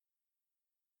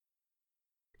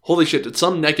Holy shit, did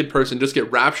some naked person just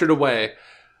get raptured away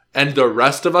and the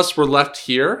rest of us were left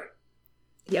here?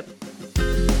 Yep.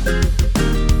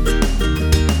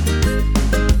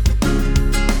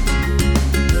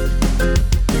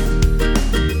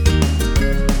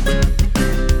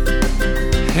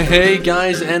 Hey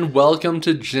guys, and welcome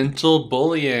to Gentle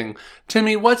Bullying.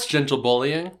 Timmy, what's gentle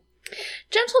bullying?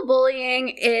 Gentle bullying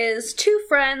is two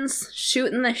friends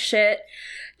shooting the shit,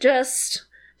 just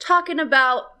talking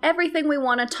about everything we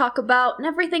want to talk about and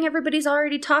everything everybody's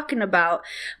already talking about.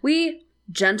 We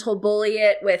gentle bully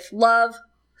it with love,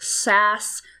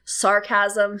 sass,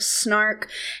 sarcasm, snark,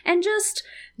 and just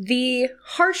the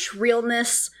harsh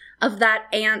realness of that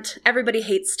ant everybody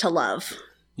hates to love.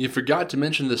 You forgot to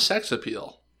mention the sex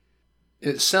appeal.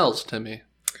 It sells, Timmy.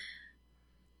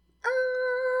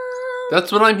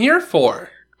 That's what I'm here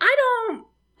for.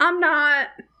 I'm not.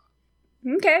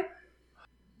 Okay.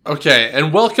 Okay,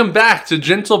 and welcome back to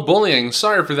Gentle Bullying.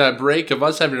 Sorry for that break of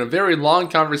us having a very long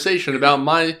conversation about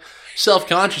my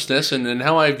self-consciousness and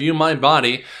how I view my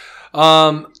body.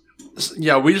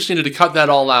 Yeah, we just needed to cut that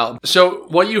all out. So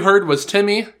what you heard was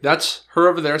Timmy. That's her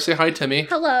over there. Say hi, Timmy.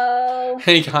 Hello.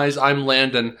 Hey, guys, I'm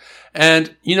Landon.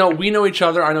 And, you know, we know each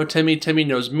other. I know Timmy. Timmy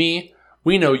knows me.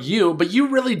 We know you, but you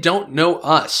really don't know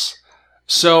us.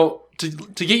 So to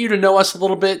get you to know us a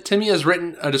little bit, Timmy has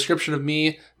written a description of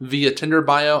me via Tinder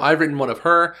bio. I've written one of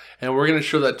her, and we're going to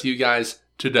show that to you guys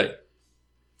today.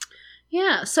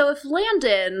 Yeah, so if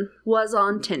Landon was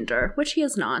on Tinder, which he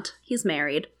is not, he's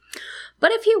married,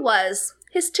 but if he was,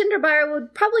 his Tinder bio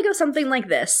would probably go something like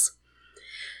this.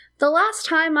 The last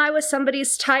time I was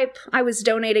somebody's type, I was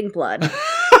donating blood.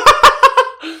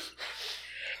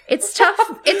 It's tough.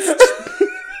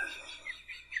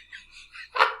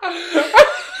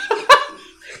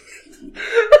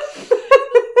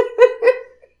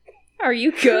 Are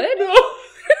you good?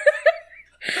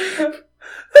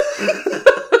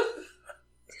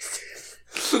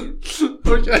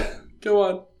 Okay, go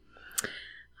on.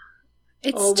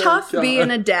 It's tough being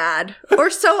a dad, or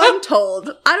so I'm told.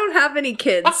 I don't have any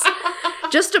kids.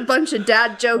 Just a bunch of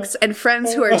dad jokes and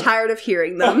friends who are tired of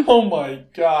hearing them. Oh my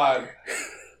god.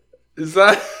 Was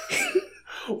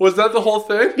that the whole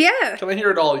thing? Yeah. Can I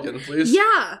hear it all again, please?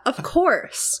 Yeah, of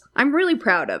course. I'm really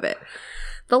proud of it.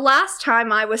 The last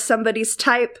time I was somebody's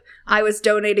type, I was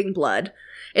donating blood.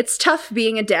 It's tough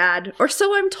being a dad, or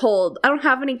so I'm told. I don't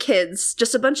have any kids,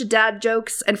 just a bunch of dad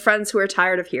jokes and friends who are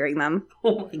tired of hearing them.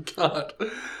 Oh my god.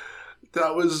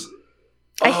 That was...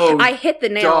 I hit the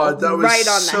nail right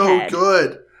on the head. So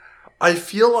good. I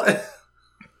feel like...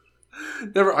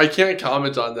 I can't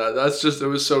comment on that. It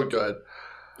was so good.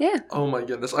 Yeah. Oh my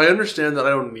goodness. I understand that I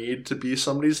don't need to be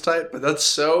somebody's type, but that's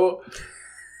so...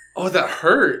 Oh, that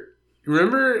hurt. You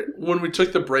remember when we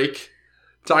took the break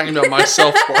talking about my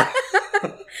self-worth?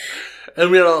 And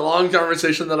we had a long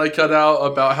conversation that I cut out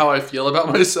about how I feel about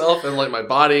myself and like my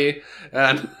body.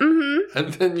 And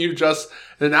and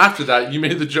then after that, you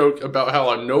made the joke about how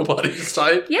I'm nobody's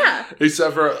type. Yeah.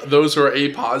 Except for those who are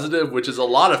A positive, which is a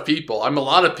lot of people. I'm a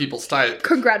lot of people's type.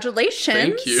 Congratulations.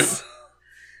 Thank you.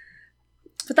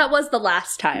 But that was the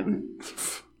last time.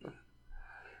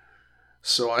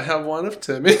 So I have one of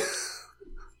Timmy.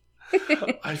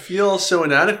 I feel so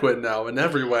inadequate now in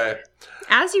every way.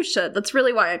 As you should. That's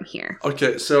really why I'm here.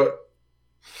 Okay,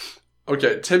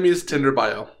 Timmy's Tinder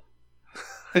bio.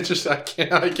 I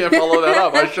can't follow that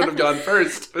up. I should have gone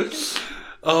first.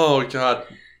 Oh, God.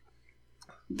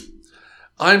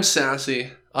 I'm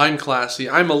sassy. I'm classy.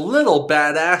 I'm a little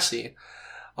badassy.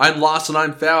 I'm lost and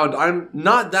I'm found. I'm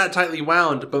not that tightly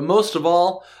wound, but most of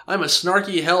all, I'm a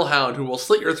snarky hellhound who will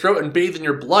slit your throat and bathe in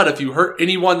your blood if you hurt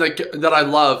anyone that I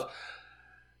love.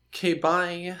 Okay,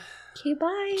 bye. Okay,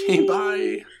 bye. Okay,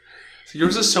 bye. So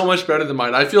yours is so much better than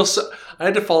mine. I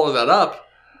had to follow that up.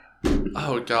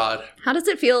 Oh, God. How does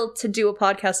it feel to do a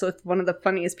podcast with one of the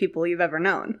funniest people you've ever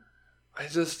known? I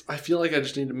feel like I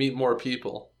just need to meet more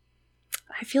people.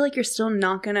 I feel like you're still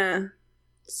not gonna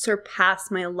surpass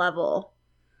my level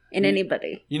in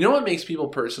anybody. You know what makes people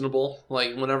personable?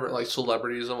 Like, whenever, like,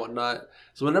 celebrities and whatnot,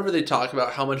 is whenever they talk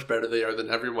about how much better they are than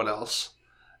everyone else.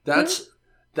 That's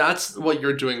what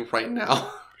you're doing right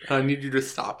now. I need you to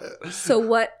stop it. So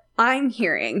what I'm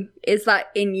hearing is that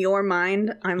in your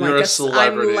mind, I'm like a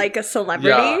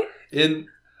celebrity. Yeah.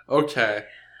 Okay.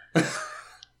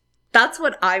 That's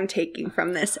what I'm taking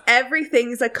from this.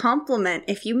 Everything's a compliment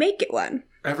if you make it one.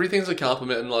 Everything's a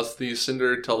compliment unless the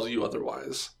sender tells you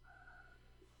otherwise.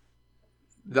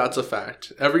 That's a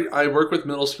fact. I work with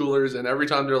middle schoolers, and every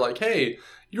time they're like, hey,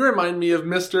 you remind me of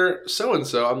Mr.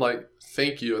 So-and-so. I'm like,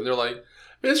 thank you. And they're like,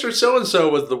 Mr. So-and-so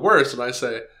was the worst. And I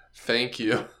say, thank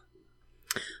you.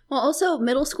 Well, also,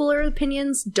 middle schooler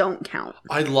opinions don't count.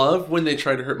 I love when they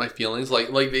try to hurt my feelings. Like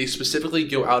they specifically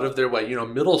go out of their way,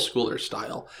 middle schooler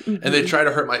style. And they try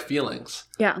to hurt my feelings.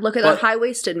 Yeah, look at that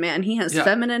high-waisted man. He has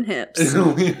feminine hips.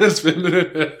 He has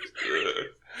feminine hips.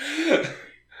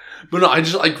 But no,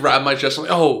 I grab my chest. I'm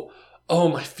like, oh,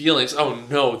 my feelings. Oh,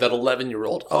 no, that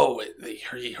 11-year-old. Oh,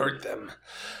 he hurt them.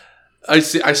 I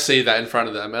say that in front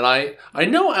of them, and I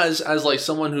know as like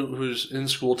someone who's in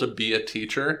school to be a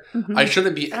teacher, I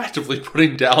shouldn't be actively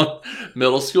putting down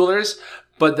middle schoolers,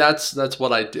 but that's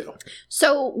what I do.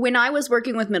 So when I was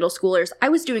working with middle schoolers, I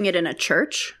was doing it in a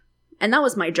church, and that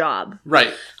was my job.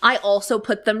 Right. I also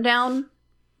put them down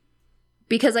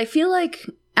because I feel like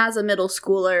as a middle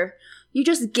schooler, you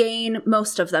just gain,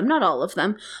 most of them, not all of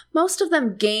them, most of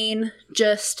them gain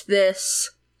just this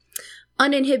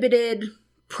uninhibited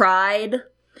pride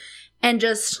and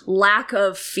just lack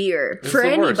of fear for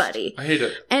anybody. I hate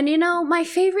it. And my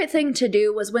favorite thing to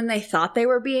do was when they thought they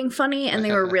were being funny and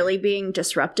they were really being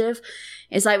disruptive,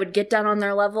 is I would get down on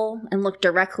their level and look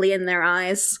directly in their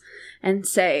eyes and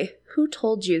say, "Who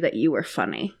told you that you were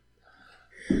funny?"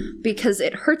 Because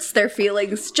it hurts their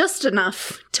feelings just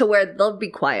enough to where they'll be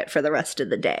quiet for the rest of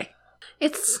the day.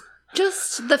 It's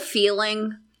just the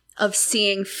feeling of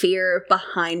seeing fear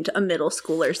behind a middle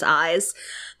schooler's eyes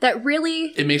that really...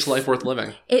 It makes life worth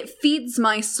living. It feeds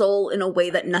my soul in a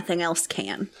way that nothing else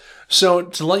can. So,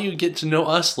 to let you get to know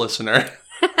us, listener,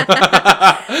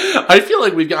 I feel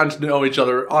like we've gotten to know each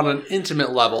other on an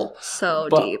intimate level. So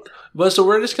deep. But so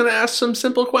we're just going to ask some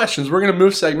simple questions. We're going to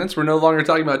move segments. We're no longer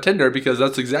talking about Tinder because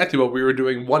that's exactly what we were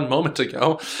doing 1 moment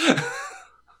ago.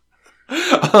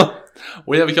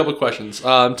 We have a couple of questions.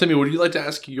 Timmy, would you like to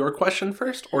ask your question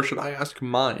first, or should I ask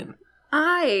mine?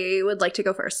 I would like to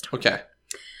go first. Okay.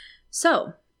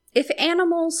 So, if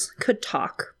animals could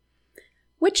talk,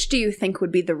 which do you think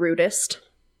would be the rudest?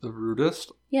 The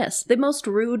rudest? Yes, the most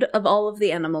rude of all of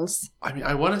the animals. I mean,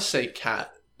 I want to say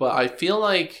cat, but I feel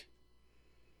like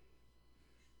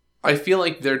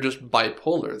they're just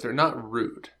bipolar. They're not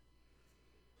rude.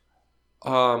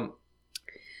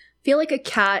 Feel like a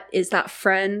cat is that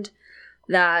friend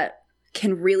that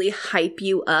can really hype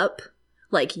you up.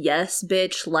 Like, yes,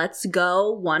 bitch, let's go,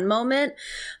 one moment.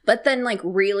 But then, like,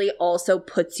 really also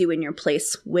puts you in your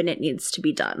place when it needs to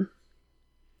be done.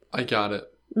 I got it.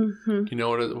 Mm-hmm. You know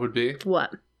what it would be?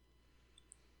 What?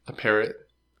 A parrot.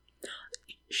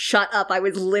 Shut up. I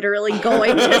was literally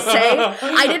going to say...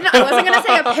 I wasn't going to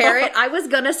say a parrot. I was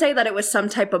going to say that it was some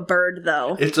type of bird,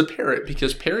 though. It's a parrot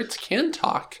because parrots can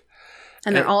talk.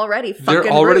 And they're already fucking rude.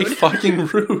 They're already fucking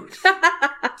rude.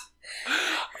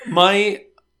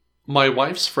 My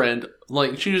wife's friend,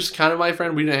 like, she was kind of my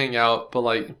friend. We didn't hang out, but,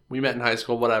 like, we met in high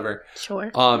school, whatever.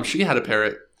 Sure. She had a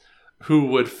parrot who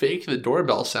would fake the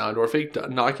doorbell sound or fake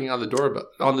knocking on the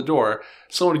door.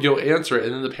 Someone would go answer it,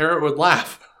 and then the parrot would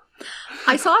laugh.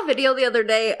 I saw a video the other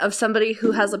day of somebody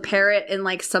who has a parrot in,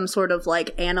 like, some sort of,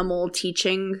 like, animal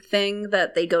teaching thing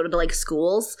that they go to, like,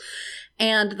 schools.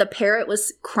 And the parrot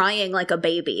was crying like a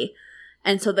baby.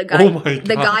 And so the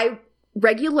guy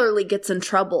regularly gets in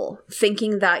trouble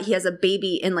thinking that he has a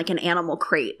baby in, like, an animal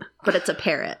crate, but it's a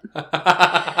parrot.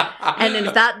 And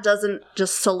if that doesn't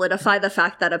just solidify the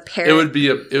fact that a parrot... It would be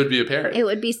a parrot. It would be a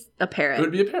parrot. It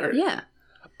would be a parrot. Yeah.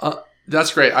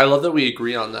 That's great. I love that we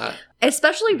agree on that.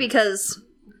 Especially because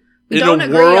we don't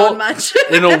agree on much.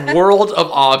 In a world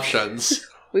of options.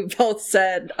 We both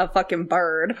said a fucking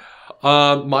bird.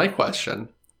 My question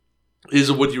is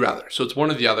a would you rather. So it's one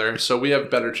or the other. So we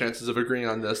have better chances of agreeing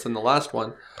on this than the last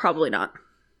one. Probably not.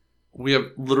 We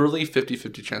have literally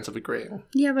 50-50 chance of agreeing.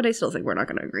 Yeah, but I still think we're not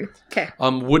going to agree. Okay.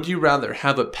 Would you rather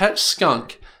have a pet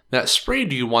skunk that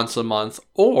sprayed you once a month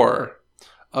or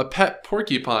a pet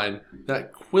porcupine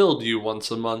that quilled you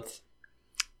once a month?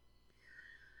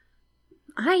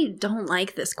 I don't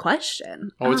like this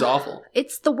question. Oh, it's awful.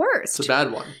 It's the worst. It's a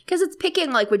bad one. Because it's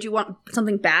picking, like, would you want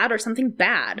something bad or something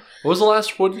bad? What was the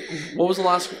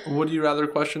last would you rather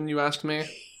question you asked me?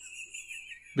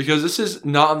 Because this is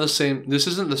not on the same, this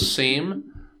isn't the same,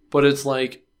 but it's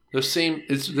like the same,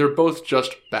 they're both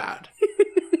just bad.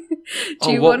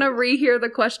 Do you want to rehear the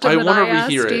question I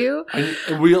asked you?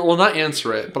 We will not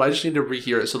answer it, but I just need to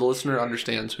rehear it so the listener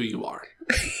understands who you are.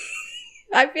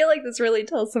 I feel like this really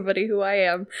tells somebody who I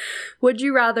am. Would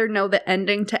you rather know the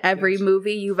ending to every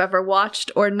movie you've ever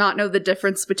watched or not know the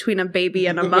difference between a baby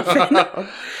and a muffin?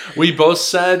 We both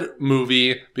said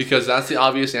movie because that's the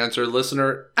obvious answer.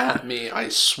 Listener, at me, I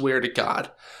swear to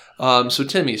God. So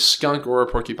Timmy, skunk or a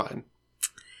porcupine?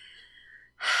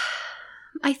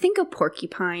 I think a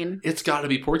porcupine. It's got to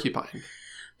be porcupine.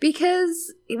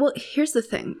 Because, well, here's the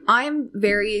thing.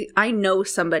 I know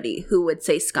somebody who would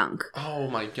say skunk. Oh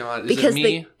my god. Is because it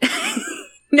me?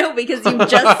 No, because you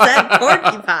just said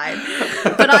porcupine.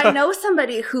 But I know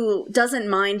somebody who doesn't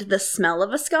mind the smell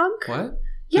of a skunk. What?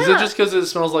 Yeah. Is it just because it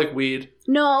smells like weed?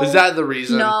 No. Is that the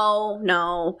reason?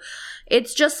 No.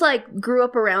 It's just like grew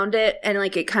up around it and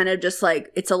like it kind of just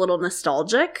like it's a little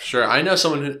nostalgic. Sure. I know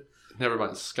someone who... Never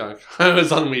mind, skunk. I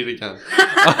was on weed again.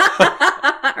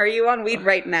 Are you on weed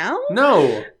right now?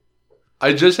 No.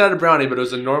 I just had a brownie, but it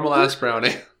was a normal ass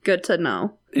brownie. Good to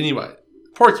know. Anyway,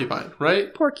 porcupine,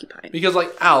 right? Porcupine. Because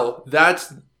like, ow,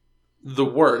 that's the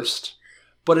worst.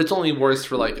 But it's only worse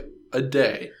for like a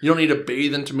day. You don't need to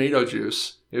bathe in tomato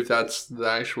juice if that's the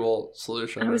actual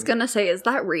solution. I was gonna say, is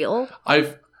that real?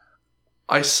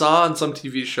 I saw on some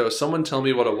TV show someone tell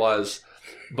me what it was,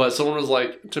 but someone was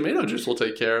like, tomato juice will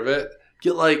take care of it.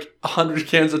 Get like 100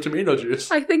 cans of tomato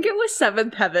juice. I think it was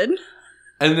Seventh Heaven.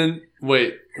 And then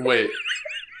wait.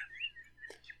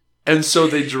 And so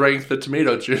they drank the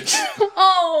tomato juice.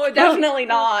 Oh, definitely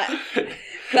not.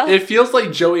 It feels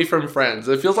like Joey from Friends.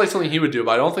 It feels like something he would do,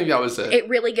 but I don't think that was it. It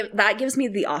really gives me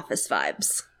The Office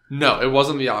vibes. No, it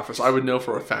wasn't The Office. I would know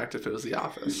for a fact if it was The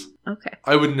Office. Okay.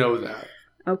 I would know that.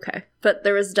 Okay. But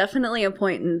there was definitely a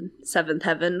point in Seventh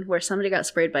Heaven where somebody got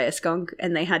sprayed by a skunk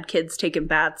and they had kids taking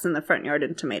baths in the front yard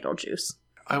in tomato juice.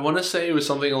 I want to say it was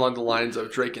something along the lines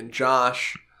of Drake and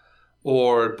Josh,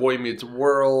 or Boy Meets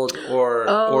World,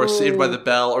 or Saved by the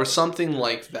Bell, or something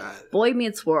like that. Boy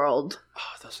Meets World.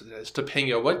 Oh, that's what it is.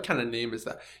 Topanga. What kind of name is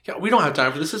that? Yeah, we don't have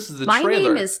time for this. This is the My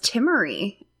trailer. name is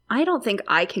Timmery. I don't think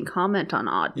I can comment on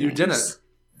odd names. You didn't.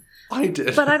 I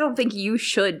did. But I don't think you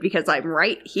should because I'm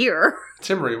right here.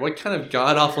 Timmery, what kind of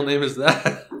god-awful name is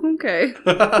that? Okay.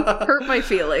 Hurt my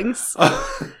feelings.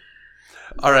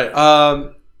 All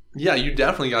right. Yeah, you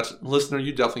definitely got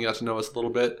to know us a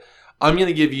little bit. I'm going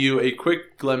to give you a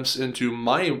quick glimpse into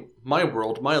my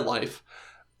world, my life,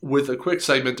 with a quick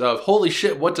segment of, holy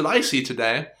shit, what did I see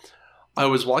today? I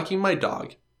was walking my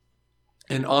dog,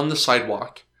 and on the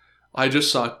sidewalk, I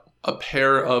just saw a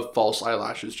pair of false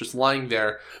eyelashes just lying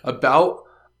there about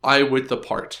eye width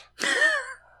apart.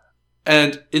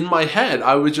 And in my head,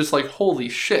 I was just like, holy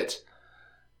shit.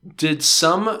 Did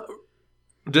some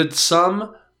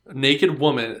naked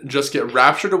woman just get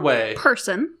raptured away?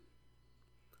 Person.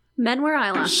 Men wear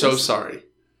eyelashes.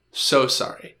 So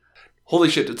sorry. Holy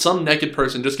shit, did some naked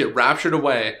person just get raptured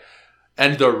away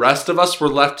and the rest of us were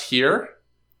left here?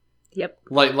 Yep.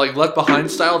 Like Left Behind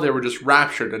style, they were just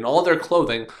raptured and all their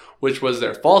clothing, which was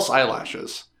their false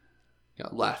eyelashes,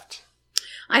 got left.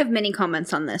 I have many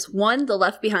comments on this. One, the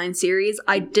Left Behind series.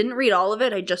 I didn't read all of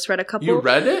it. I just read a couple. You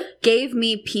read it? Gave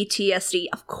me PTSD.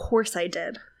 Of course I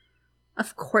did.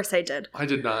 I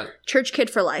did not. Church kid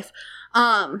for life.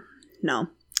 No.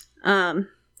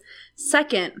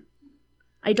 Second,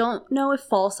 I don't know if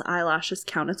false eyelashes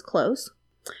count as clothes.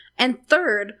 And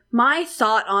third, my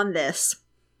thought on this,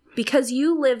 because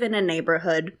you live in a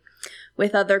neighborhood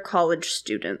with other college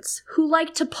students who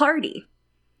like to party.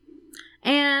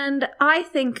 And I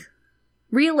think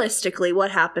realistically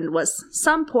what happened was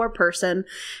some poor person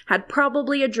had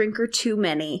probably a drink or too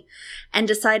many and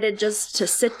decided just to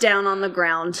sit down on the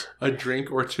ground. A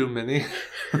drink or too many?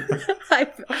 I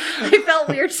felt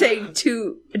weird saying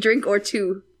a drink or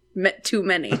too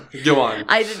many. Go on.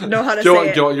 I didn't know how to say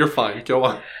it. Go on. You're fine. Go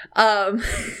on.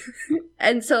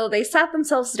 And so they sat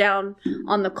themselves down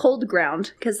on the cold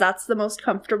ground, because that's the most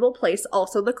comfortable place,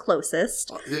 also the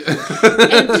closest,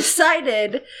 and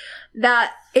decided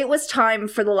that it was time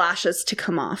for the lashes to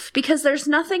come off. Because there's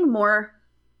nothing more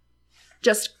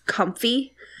just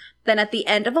comfy than at the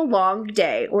end of a long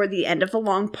day or the end of a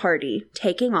long party,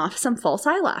 taking off some false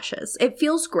eyelashes. It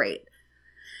feels great.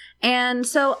 And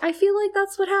so I feel like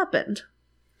that's what happened.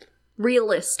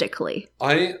 Realistically.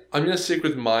 I'm going to stick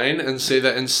with mine and say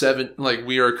that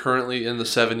we are currently in the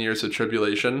 7 years of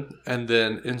tribulation, and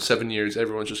then in 7 years,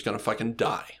 everyone's just going to fucking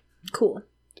die. Cool.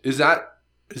 Is that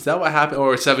what happened?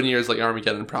 Or 7 years, like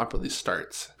Armageddon properly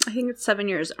starts? I think it's 7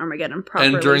 years Armageddon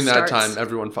properly starts. And during that starts. time,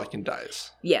 everyone fucking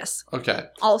dies. Yes. Okay.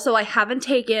 Also, I haven't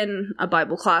taken a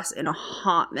Bible class in a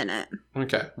hot minute.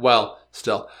 Okay. Well,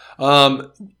 still.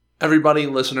 Everybody,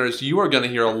 listeners, you are going to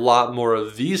hear a lot more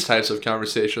of these types of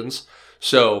conversations.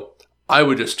 So I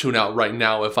would just tune out right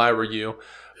now if I were you.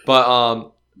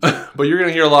 But but you're going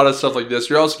to hear a lot of stuff like this.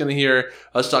 You're also going to hear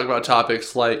us talk about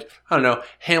topics like, I don't know,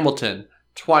 Hamilton,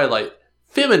 Twilight,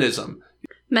 feminism,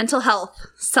 mental health,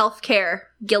 self-care,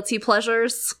 guilty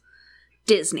pleasures,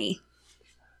 Disney,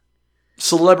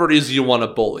 celebrities you want to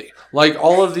bully. Like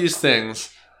all of these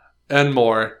things and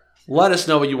more. Let us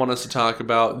know what you want us to talk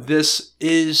about. This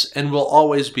is and will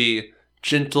always be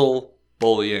gentle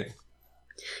bullying.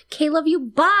 Okay, love you.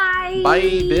 Bye. Bye,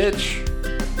 bitch.